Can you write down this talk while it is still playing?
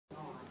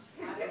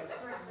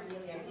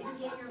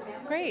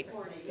Great.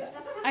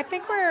 I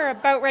think we're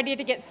about ready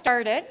to get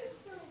started,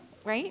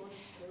 right?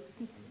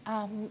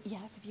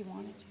 Yes, if you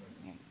wanted to.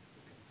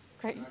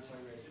 Great.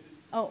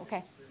 Oh,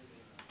 okay.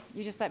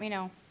 You just let me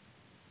know.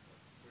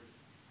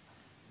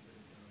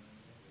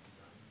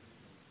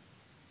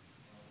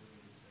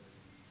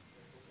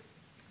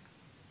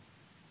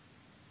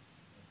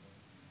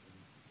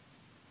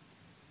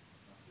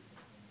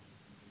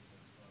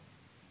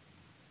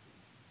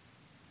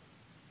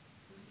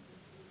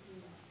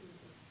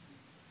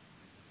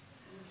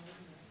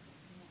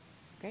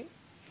 Great.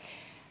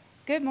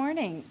 Good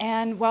morning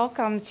and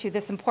welcome to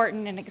this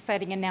important and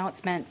exciting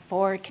announcement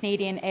for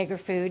Canadian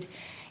Agri-Food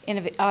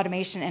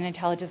Automation and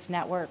Intelligence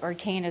Network, or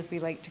CAAIN as we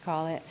like to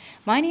call it.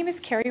 My name is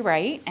Kerry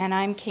Wright and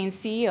I'm CAAIN's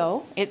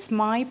CEO. It's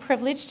my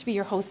privilege to be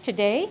your host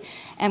today,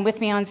 and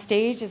with me on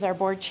stage is our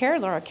board chair,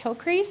 Laura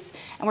Kilcrease,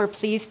 and we're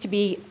pleased to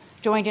be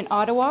joined in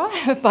Ottawa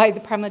by the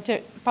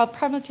Parliamentary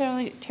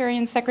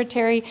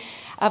Secretary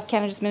of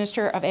Canada's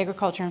Minister of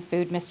Agriculture and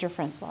Food, Mr.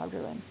 Francois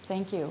Drouin.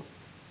 Thank you.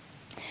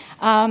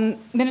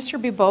 Minister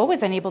Bibeau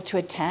was unable to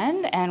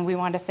attend, and we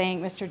want to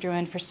thank Mr.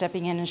 Drouin for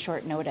stepping in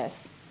short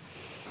notice.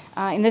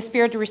 In the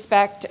spirit of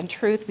respect and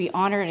truth, we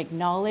honor and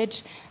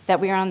acknowledge that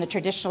we are on the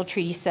traditional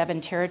Treaty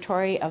 7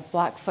 territory of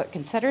Blackfoot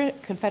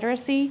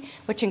Confederacy,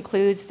 which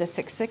includes the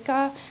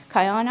Siksika,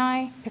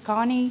 Kainai,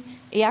 Piikani,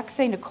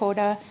 Eyaksay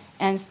Nakota,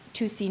 and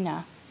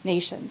Tsuut'ina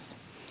nations.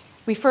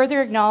 We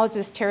further acknowledge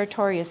this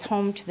territory is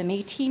home to the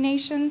Métis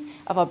Nation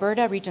of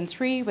Alberta, Region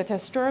 3, with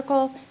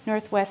historical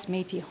Northwest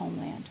Métis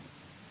homeland.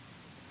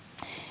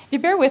 If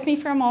you bear with me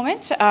for a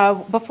moment,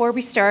 before we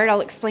start,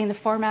 I'll explain the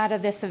format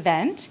of this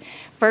event.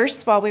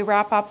 First, while we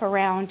wrap up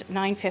around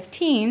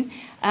 9:15,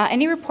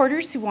 any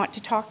reporters who want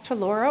to talk to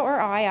Laura or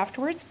I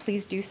afterwards,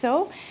 please do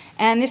so.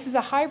 And this is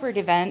a hybrid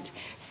event,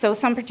 so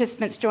some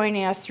participants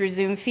joining us through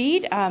Zoom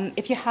feed.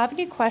 If you have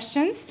any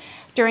questions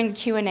during the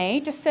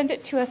Q&A, just send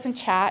it to us in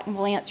chat and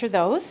we'll answer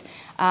those.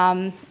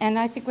 And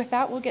I think with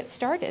that, we'll get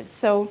started.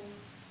 So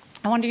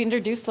I wanted to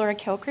introduce Laura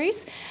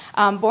Kilcrease,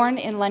 born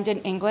in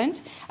London,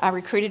 England,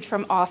 recruited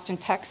from Austin,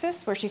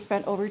 Texas, where she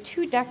spent over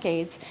 2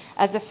 decades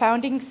as the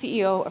founding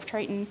CEO of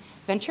Triton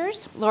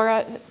Ventures.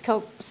 Laura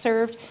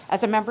served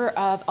as a member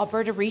of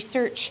Alberta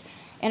Research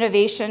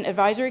Innovation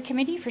Advisory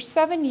Committee for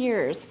 7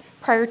 years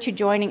prior to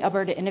joining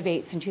Alberta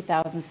Innovates in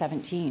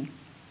 2017.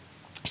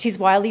 She's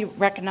widely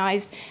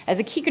recognized as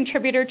a key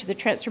contributor to the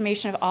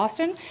transformation of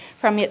Austin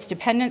from its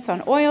dependence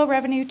on oil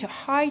revenue to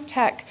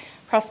high-tech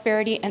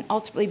prosperity, and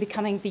ultimately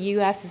becoming the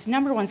U.S.'s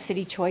 #1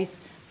 city choice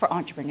for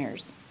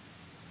entrepreneurs.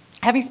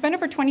 Having spent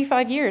over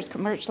 25 years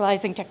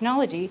commercializing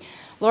technology,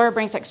 Laura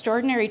brings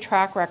extraordinary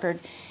track record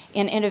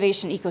in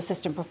innovation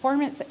ecosystem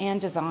performance and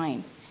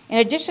design. In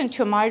addition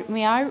to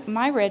a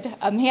myriad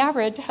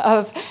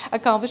of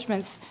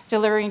accomplishments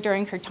delivering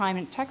during her time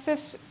in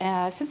Texas,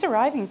 since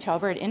arriving to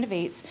Alberta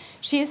Innovates,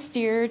 she has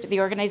steered the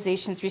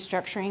organization's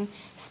restructuring,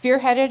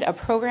 spearheaded a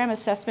program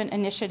assessment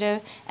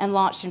initiative, and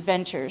launched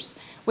Ventures,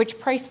 which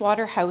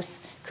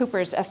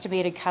PricewaterhouseCoopers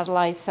estimated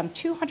catalyzed some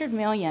 $200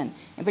 million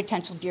in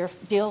potential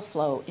deal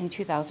flow in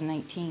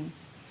 2019.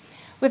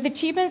 With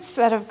achievements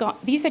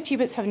these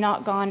achievements have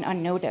not gone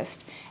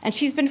unnoticed, and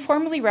she's been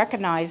formally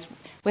recognized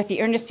with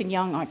the Ernst &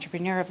 Young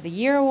Entrepreneur of the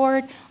Year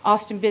Award,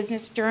 Austin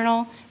Business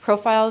Journal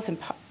Profiles and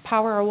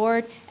Power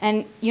Award,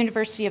 and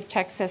University of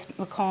Texas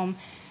McComb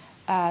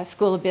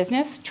School of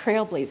Business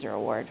Trailblazer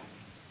Award.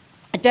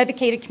 A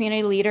dedicated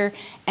community leader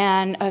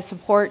and a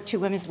support to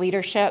women's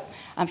leadership.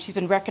 She's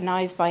been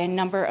recognized by a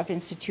number of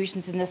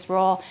institutions in this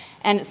role,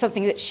 and it's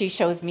something that she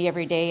shows me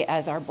every day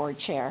as our board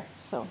chair.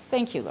 So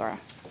thank you, Laura.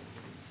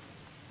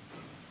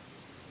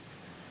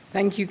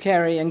 Thank you,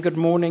 Kerry, and good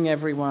morning,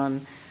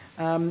 everyone.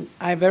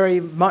 I very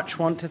much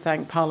want to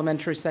thank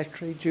Parliamentary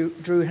Secretary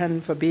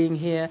Drouin for being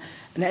here,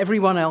 and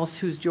everyone else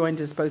who's joined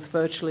us both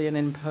virtually and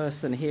in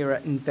person here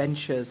at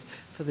Ventures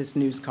for this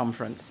news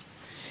conference.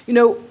 You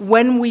know,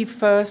 when we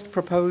first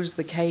proposed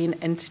the CAAIN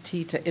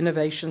entity to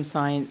Innovation,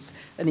 Science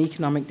and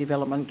Economic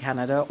Development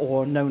Canada,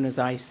 or known as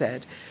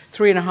ISED,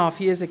 3.5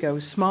 years ago,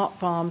 smart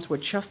farms were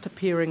just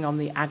appearing on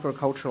the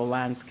agricultural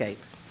landscape.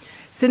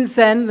 Since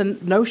then, the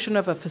notion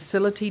of a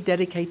facility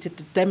dedicated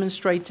to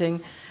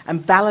demonstrating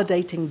and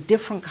validating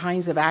different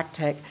kinds of ag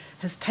tech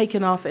has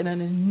taken off in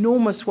an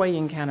enormous way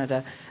in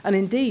Canada and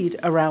indeed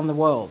around the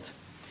world.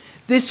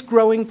 This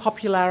growing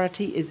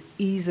popularity is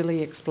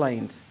easily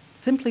explained.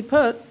 Simply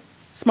put,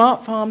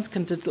 smart farms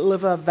can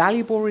deliver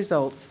valuable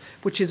results,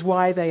 which is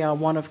why they are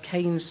one of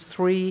CAAIN's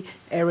 3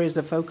 areas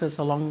of focus,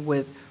 along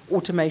with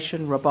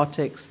automation,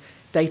 robotics,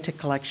 data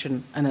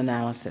collection, and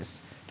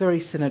analysis. Very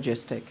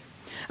synergistic.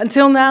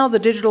 Until now, the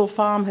digital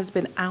farm has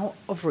been out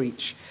of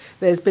reach.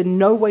 There's been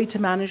no way to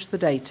manage the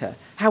data.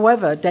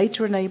 However,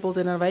 data-enabled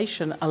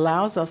innovation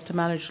allows us to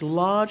manage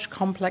large,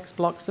 complex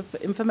blocks of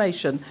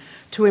information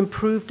to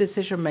improve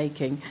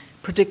decision-making,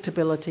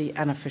 predictability,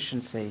 and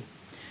efficiency.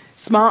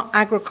 Smart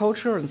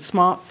agriculture and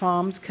smart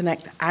farms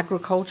connect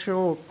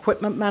agricultural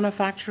equipment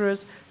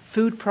manufacturers,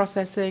 food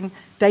processing,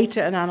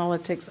 data and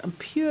analytics, and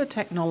pure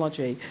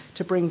technology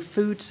to bring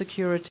food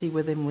security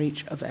within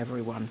reach of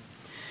everyone.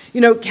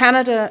 You know,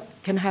 Canada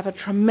can have a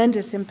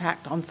tremendous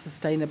impact on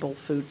sustainable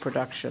food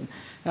production.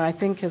 And I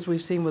think, as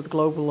we've seen with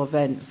global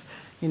events,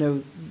 you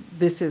know,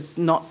 this is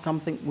not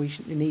something we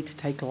need to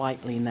take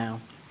lightly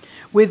now.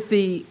 With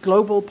the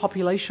global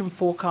population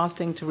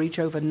forecasting to reach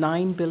over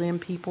 9 billion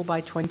people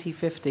by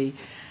 2050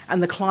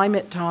 and the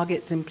climate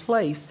targets in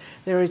place,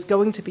 there is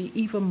going to be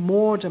even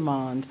more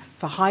demand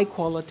for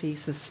high-quality,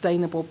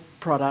 sustainable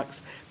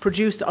products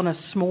produced on a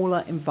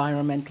smaller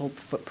environmental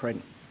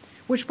footprint.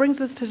 Which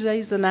brings us to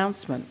today's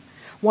announcement.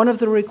 One of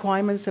the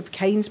requirements of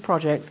CAAIN's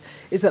projects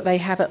is that they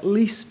have at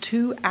least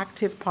 2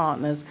 active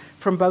partners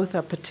from both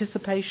a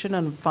participation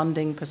and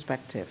funding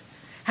perspective.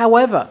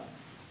 However,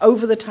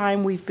 over the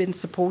time we've been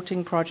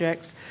supporting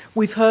projects,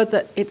 we've heard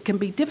that it can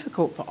be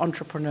difficult for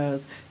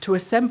entrepreneurs to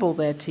assemble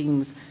their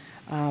teams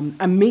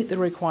and meet the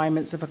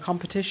requirements of a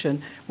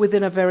competition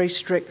within a very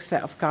strict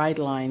set of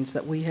guidelines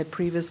that we had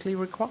previously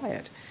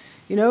required.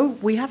 You know,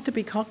 we have to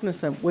be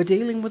cognizant. We're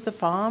dealing with the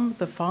farm,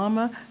 the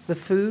farmer, the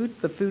food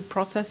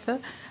processor,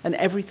 and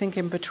everything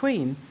in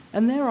between.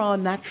 And there are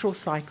natural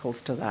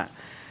cycles to that.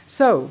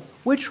 So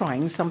we're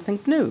trying something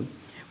new.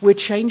 We're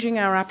changing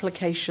our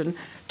application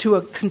to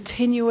a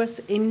continuous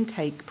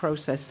intake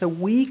process so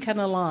we can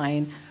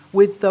align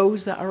with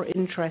those that are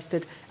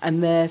interested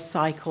and their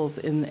cycles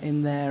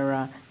in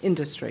their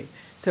industry.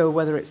 So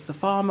whether it's the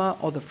farmer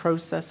or the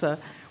processor,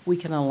 we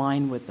can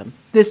align with them.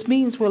 This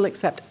means we'll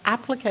accept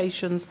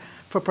applications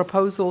for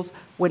proposals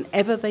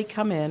whenever they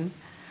come in,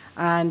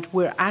 and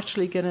we're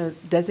actually going to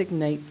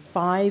designate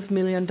 $5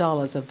 million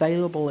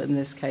available in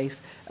this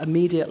case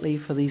immediately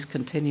for these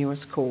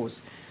continuous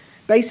calls.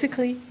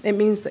 Basically, it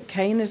means that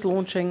CAAIN is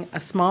launching a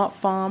smart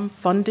farm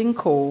funding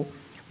call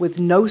with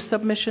no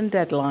submission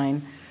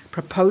deadline.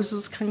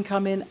 Proposals can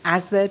come in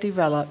as they're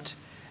developed,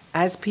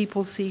 as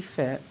people see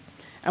fit,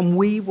 and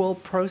we will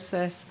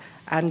process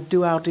and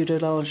do our due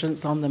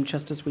diligence on them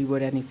just as we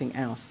would anything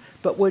else.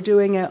 But we're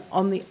doing it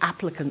on the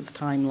applicant's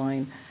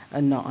timeline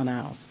and not on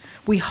ours.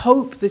 We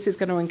hope this is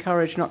going to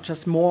encourage not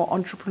just more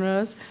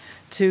entrepreneurs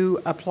to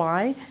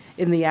apply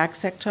in the ag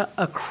sector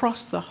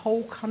across the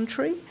whole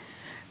country,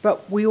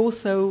 but we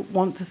also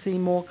want to see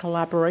more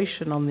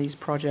collaboration on these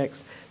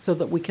projects so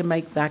that we can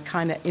make that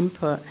kind of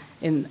input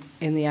in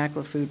the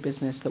agri-food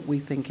business that we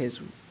think is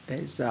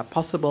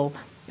possible,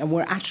 and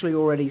we're actually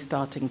already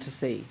starting to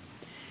see.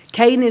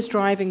 CAAIN is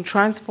driving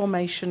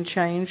transformation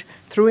change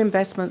through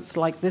investments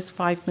like this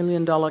 $5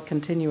 million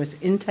continuous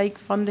intake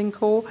funding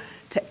call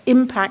to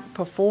impact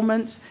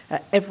performance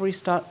at every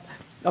step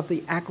of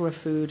the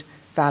agri-food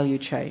value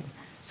chain.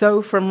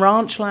 So from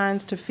ranch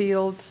lands to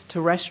fields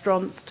to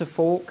restaurants to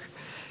fork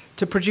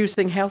to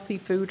producing healthy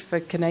food for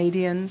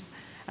Canadians,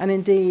 and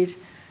indeed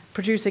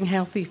producing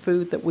healthy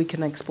food that we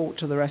can export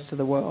to the rest of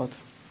the world.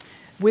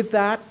 With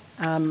that,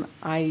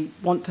 I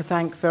want to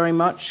thank very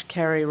much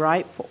Kerry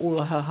Wright for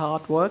all of her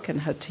hard work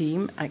and her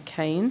team at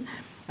CAAIN.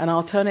 And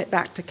I'll turn it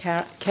back to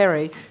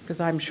Kerry because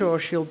I'm sure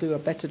she'll do a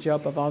better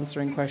job of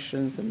answering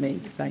questions than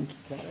me. Thank you,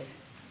 Kerry. Great.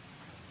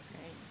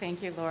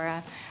 Thank you,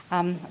 Laura.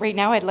 Right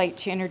now I'd like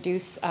to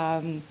introduce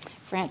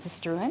Frances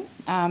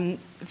Drouin.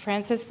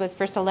 Frances was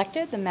first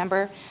elected the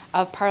Member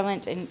of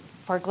Parliament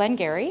for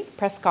Glengarry,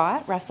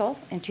 Prescott, Russell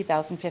in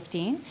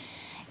 2015.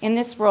 In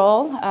this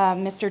role,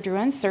 Mr.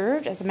 Drouin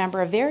served as a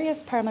member of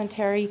various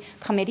parliamentary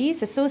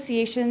committees,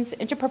 associations,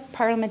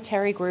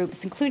 interparliamentary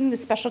groups, including the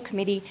Special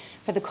Committee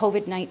for the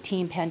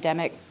COVID-19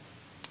 pandemic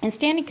and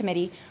Standing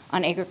Committee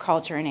on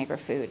Agriculture and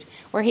Agri-Food,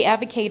 where he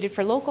advocated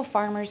for local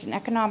farmers and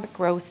economic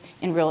growth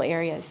in rural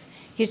areas.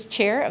 He is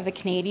chair of the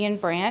Canadian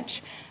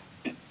branch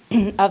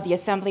of the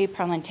Assemblée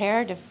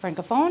Parlementaire de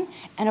Francophone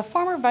and a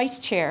former vice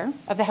chair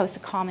of the House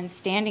of Commons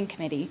Standing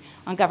Committee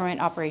on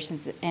Government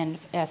Operations and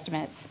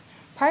Estimates.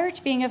 Prior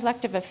to being an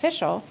elected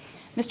official,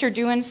 Mr.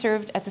 Drouin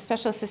served as a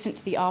special assistant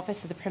to the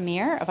Office of the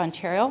Premier of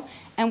Ontario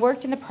and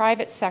worked in the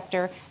private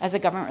sector as a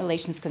government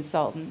relations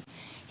consultant.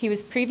 He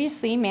was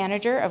previously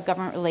manager of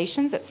government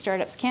relations at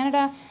Startups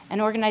Canada, an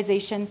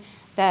organization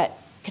that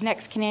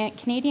connects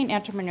Canadian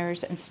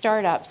entrepreneurs and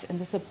startups in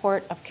the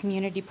support of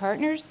community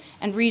partners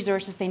and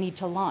resources they need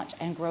to launch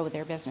and grow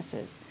their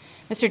businesses.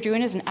 Mr.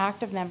 Drouin is an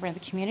active member of the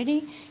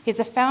community. He is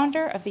a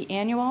founder of the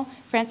annual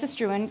Frances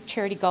Drouin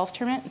Charity Golf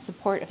Tournament in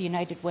support of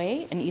United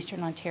Way in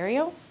Eastern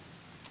Ontario,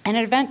 and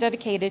an event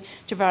dedicated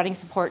to providing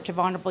support to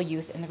vulnerable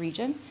youth in the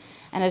region.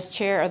 And as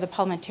chair of the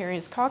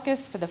Parliamentarians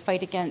Caucus for the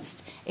fight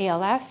against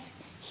ALS,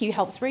 he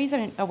helps raise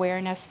an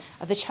awareness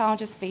of the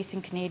challenges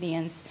facing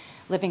Canadians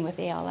living with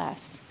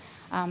ALS.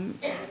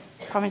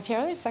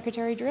 Parliamentary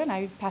Secretary Drouin,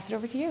 I pass it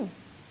over to you.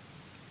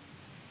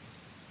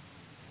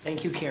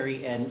 Thank you,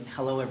 Kerry, and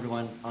hello,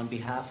 everyone. On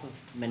behalf of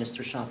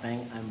Minister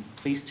Champagne, I'm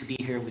pleased to be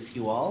here with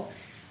you all.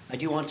 I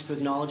do want to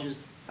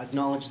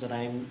acknowledge that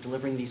I'm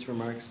delivering these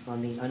remarks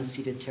on the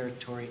unceded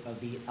territory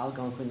of the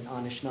Algonquin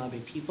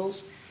Anishinaabe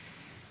peoples,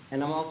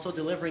 and I'm also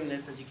delivering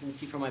this, as you can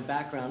see from my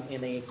background,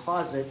 in a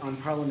closet on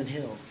Parliament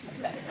Hill.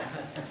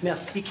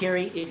 Merci,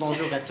 Kerry, et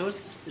bonjour à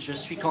tous. Je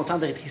suis content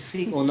d'être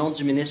ici au nom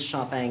du ministre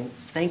Champagne.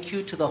 Thank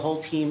you to the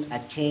whole team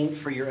at CAAIN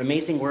for your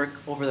amazing work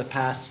over the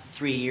past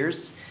 3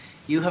 years.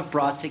 You have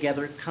brought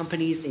together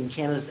companies in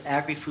Canada's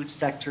agri-food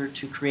sector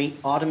to create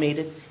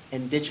automated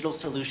and digital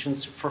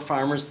solutions for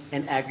farmers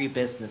and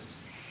agribusiness.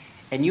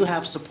 And you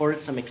have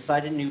supported some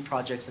exciting new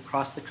projects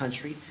across the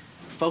country,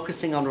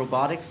 focusing on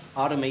robotics,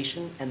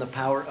 automation, and the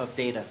power of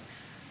data.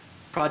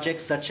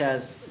 Projects such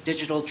as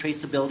digital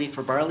traceability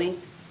for barley,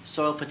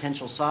 soil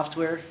potential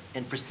software,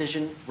 and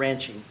precision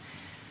ranching.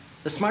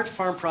 The Smart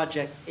Farm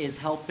project is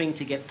helping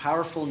to get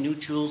powerful new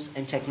tools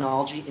and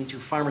technology into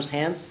farmers'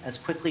 hands as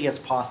quickly as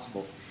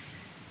possible.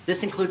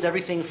 This includes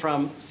everything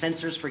from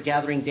sensors for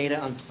gathering data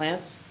on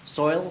plants,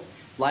 soil,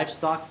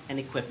 livestock, and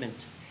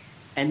equipment,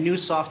 and new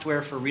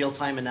software for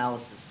real-time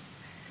analysis.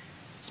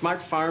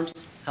 Smart Farms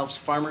helps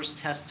farmers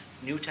test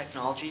new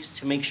technologies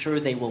to make sure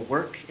they will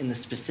work in the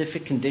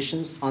specific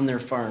conditions on their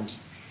farms,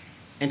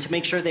 and to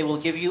make sure they will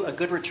give you a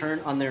good return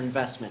on their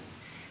investment.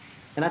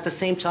 And at the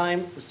same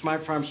time, the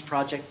Smart Farms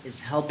project is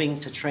helping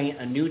to train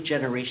a new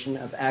generation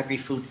of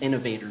agri-food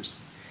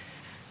innovators.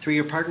 Through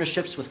your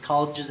partnerships with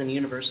colleges and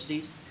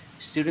universities,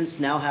 students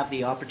now have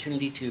the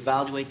opportunity to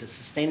evaluate the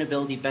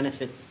sustainability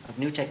benefits of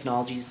new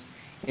technologies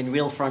in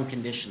real farm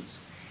conditions.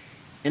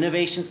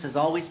 Innovations has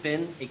always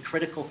been a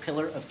critical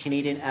pillar of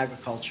Canadian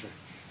agriculture.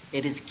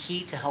 It is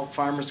key to help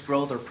farmers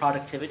grow their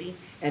productivity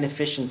and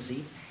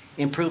efficiency,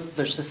 improve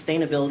their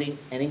sustainability,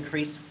 and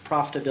increase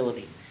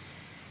profitability.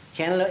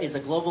 Canada is a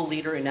global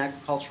leader in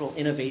agricultural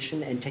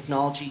innovation and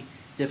technology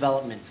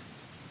development.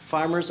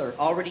 Farmers are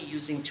already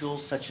using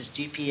tools such as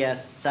GPS,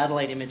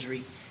 satellite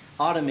imagery,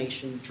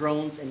 automation,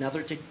 drones, and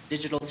other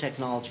digital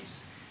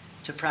technologies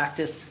to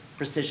practice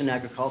precision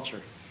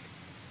agriculture.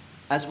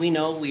 As we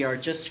know, we are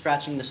just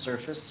scratching the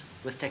surface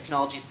with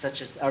technologies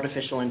such as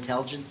artificial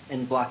intelligence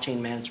and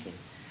blockchain management.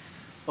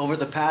 Over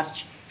the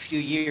past few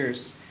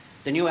years,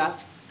 the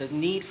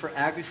need for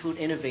agri-food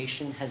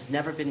innovation has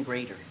never been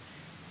greater.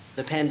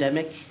 The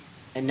pandemic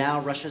and now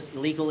Russia's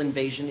illegal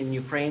invasion in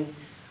Ukraine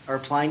are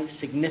applying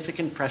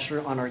significant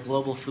pressure on our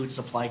global food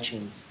supply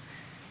chains.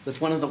 With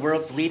one of the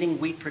world's leading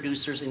wheat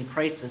producers in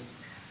crisis,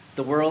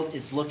 the world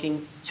is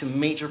looking to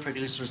major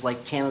producers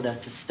like Canada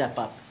to step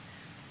up.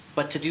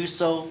 But to do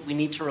so, we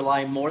need to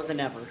rely more than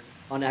ever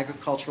on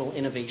agricultural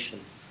innovation.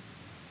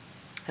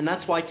 And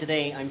that's why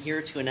today I'm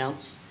here to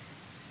announce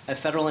a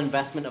federal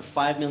investment of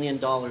 $5 million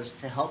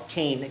to help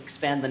CAAIN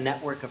expand the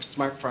network of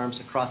smart farms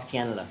across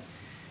Canada.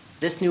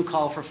 This new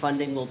call for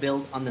funding will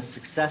build on the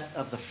success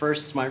of the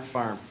first smart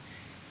farm.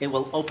 It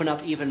will open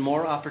up even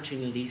more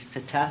opportunities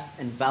to test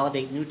and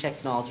validate new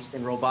technologies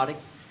in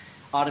robotics,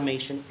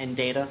 automation, and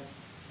data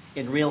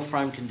in real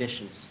farm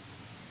conditions.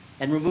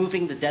 And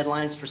removing the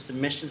deadlines for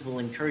submissions will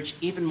encourage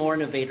even more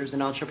innovators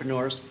and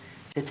entrepreneurs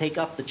to take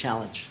up the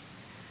challenge.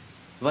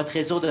 Votre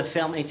réseau de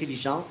fermes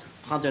intelligentes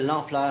prend de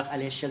l'ampleur à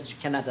l'échelle du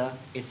Canada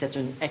et c'est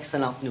une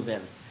excellente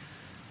nouvelle.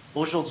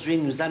 Aujourd'hui,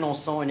 nous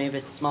annonçons un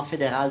investissement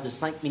fédéral de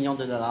 5 millions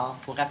de dollars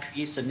pour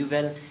appuyer ce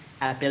nouvel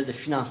appel de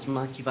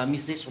financement qui va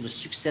miser sur le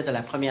succès de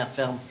la première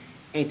ferme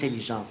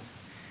intelligente.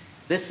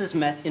 This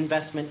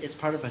investment is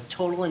part of a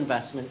total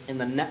investment in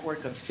the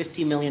network of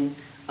 $50 million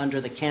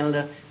under the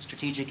Canada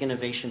Strategic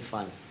Innovation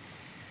Fund.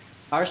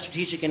 Our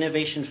Strategic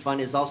Innovation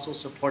Fund is also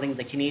supporting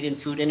the Canadian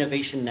Food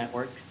Innovation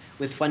Network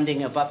with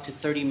funding of up to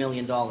 $30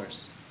 million.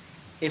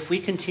 If we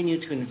continue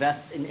to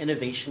invest in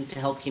innovation to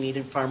help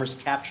Canadian farmers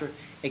capture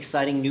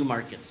exciting new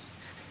markets,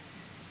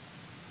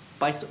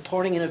 by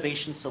supporting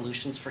innovation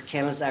solutions for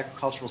Canada's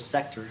agricultural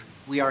sector,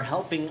 we are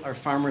helping our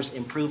farmers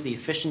improve the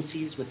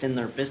efficiencies within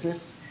their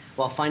business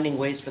while finding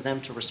ways for them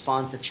to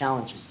respond to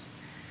challenges.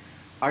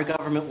 Our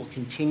government will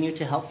continue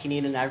to help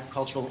Canadian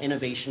agricultural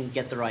innovation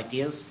get their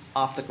ideas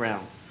off the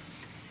ground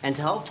and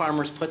to help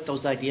farmers put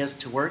those ideas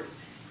to work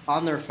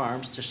on their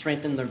farms to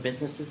strengthen their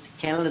businesses,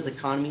 Canada's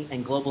economy,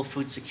 and global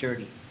food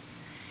security.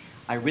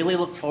 I really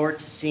look forward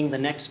to seeing the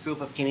next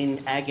group of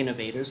Canadian ag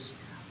innovators.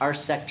 Our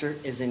sector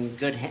is in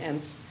good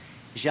hands.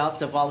 J'ai hâte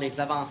de voir les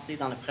avancées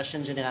dans la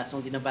prochaine génération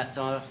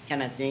d'innovateurs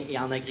canadiens et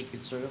en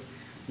agriculture.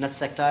 Notre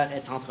secteur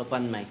est entre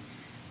bonnes mains.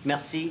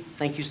 Merci.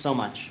 Thank you so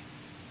much.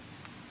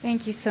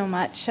 Thank you so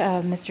much,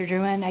 Mr.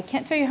 Drouin. I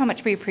can't tell you how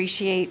much we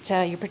appreciate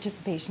your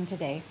participation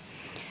today.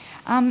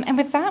 And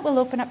with that, we'll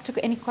open up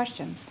to any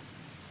questions.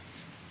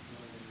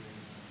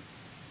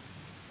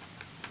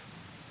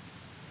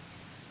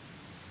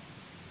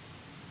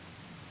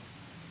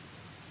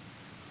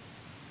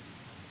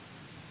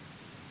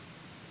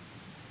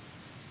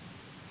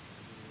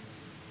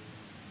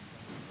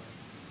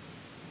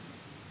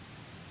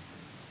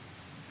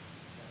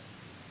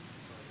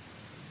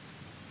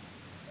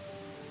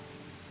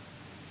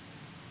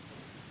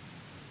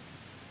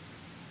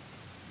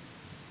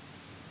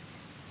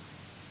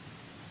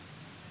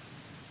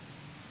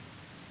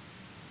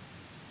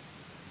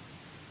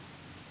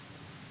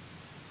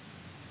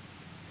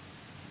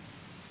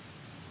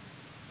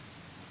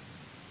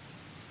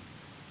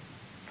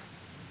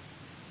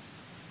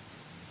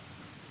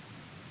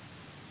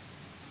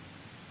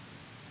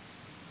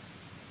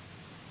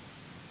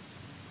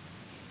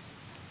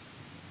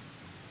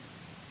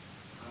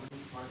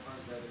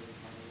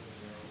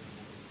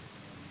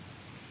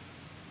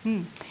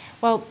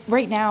 Well,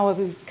 right now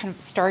we've kind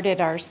of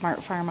started our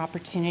Smart Farm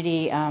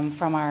opportunity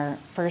from our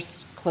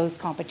first closed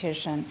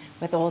competition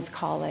with Olds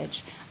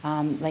College,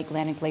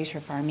 Lakeland and Glacier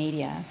Farm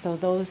Media. So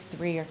those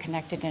three are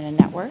connected in a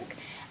network.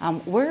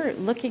 We're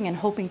looking and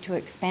hoping to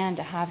expand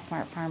to have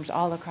smart farms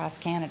all across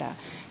Canada.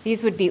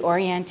 These would be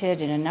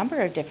oriented in a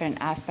number of different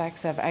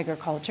aspects of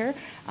agriculture,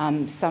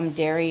 some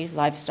dairy,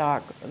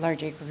 livestock,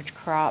 large acreage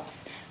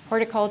crops,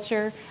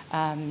 horticulture,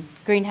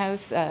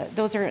 greenhouse. There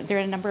are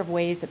a number of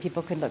ways that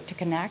people could look to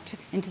connect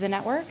into the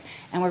network,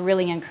 and we're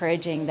really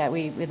encouraging that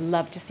we would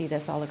love to see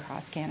this all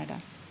across Canada.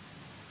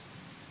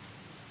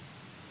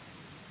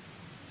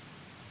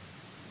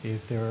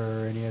 If there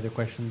are any other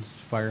questions,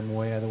 fire them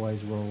away.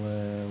 Otherwise,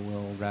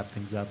 we'll wrap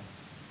things up.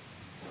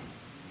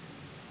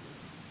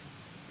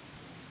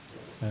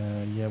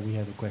 Yeah, we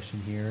have a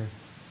question here.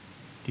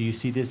 Do you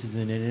see this as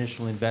an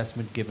initial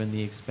investment given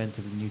the expense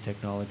of the new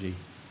technology?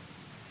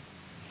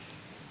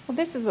 Well,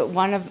 this is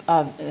one of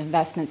the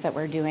investments that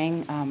we're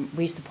doing.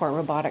 We support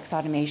robotics,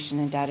 automation,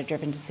 and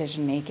data-driven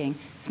decision-making.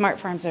 Smart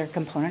farms are a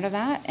component of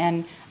that,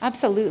 and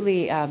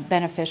absolutely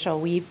beneficial,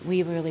 we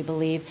really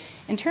believe.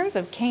 In terms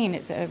of CAAIN,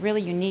 it's a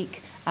really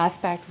unique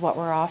aspect of what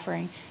we're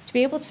offering. To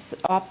be able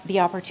to the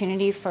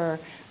opportunity for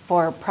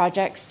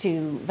projects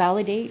to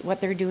validate what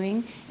they're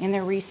doing in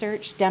their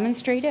research,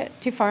 demonstrate it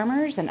to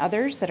farmers and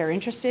others that are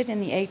interested in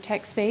the ag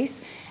tech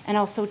space, and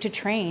also to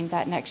train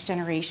that next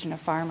generation of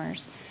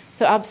farmers.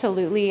 So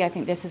absolutely, I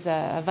think this is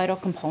a vital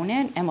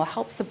component and will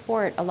help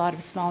support a lot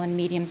of small and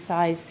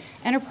medium-sized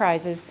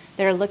enterprises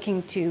that are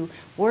looking to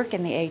work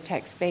in the ag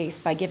tech space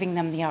by giving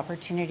them the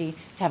opportunity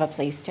to have a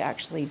place to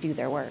actually do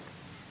their work.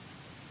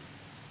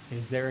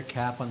 Is there a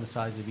cap on the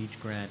size of each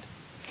grant?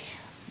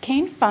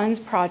 CAAIN funds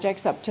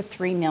projects up to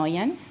 $3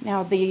 million.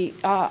 Now, the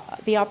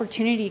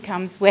opportunity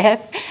comes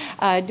with,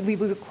 we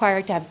were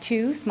required to have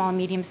 2 small and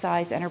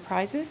medium-sized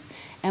enterprises,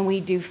 and we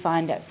do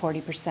fund at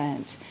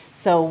 40%.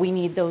 So we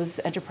need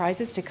those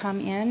enterprises to come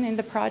in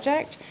the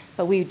project,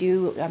 but we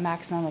do a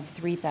maximum of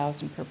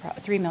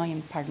 $3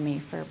 million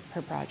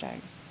per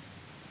project.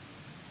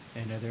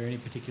 And are there any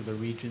particular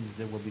regions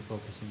that we'll be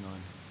focusing on?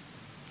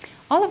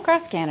 All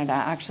across Canada,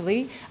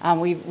 actually.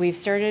 We've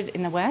started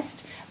in the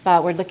west,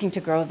 but we're looking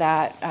to grow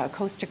that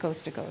coast to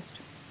coast to coast.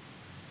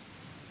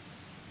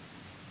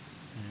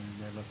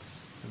 And that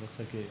looks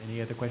like it.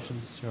 Any other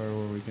questions, or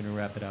are we going to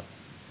wrap it up?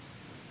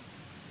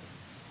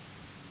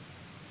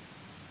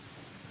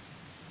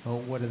 Oh,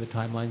 what are the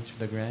timelines for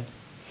the grant?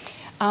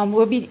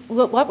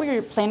 What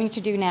we're planning to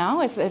do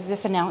now is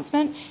this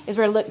announcement is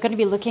we're going to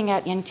be looking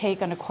at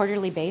intake on a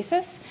quarterly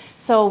basis.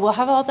 So we'll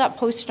have all that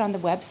posted on the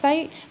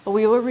website, but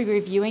we will be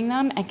reviewing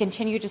them and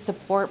continue to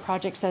support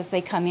projects as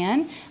they come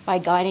in by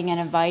guiding and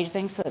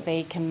advising so that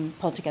they can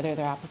pull together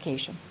their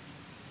application.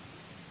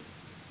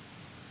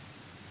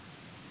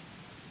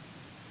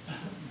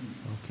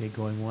 Okay,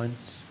 going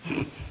once,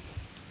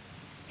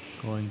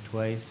 going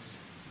twice.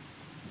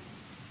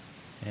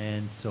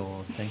 And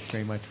so, thanks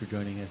very much for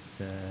joining us,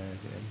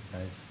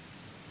 guys.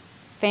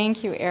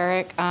 Thank you,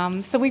 Eric.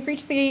 So we've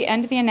reached the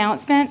end of the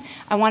announcement.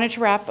 I wanted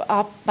to wrap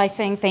up by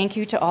saying thank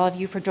you to all of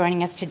you for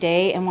joining us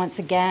today, and once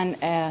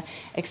again,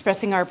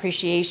 expressing our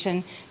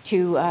appreciation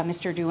to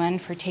Mr. Drouin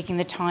for taking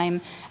the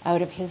time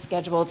out of his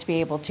schedule to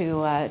be able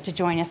to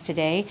join us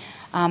today.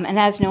 And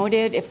as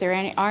noted, if there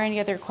are any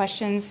other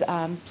questions,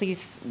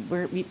 please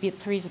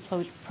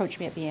approach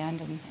me at the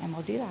end, and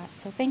we'll do that.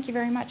 So thank you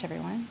very much,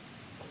 everyone.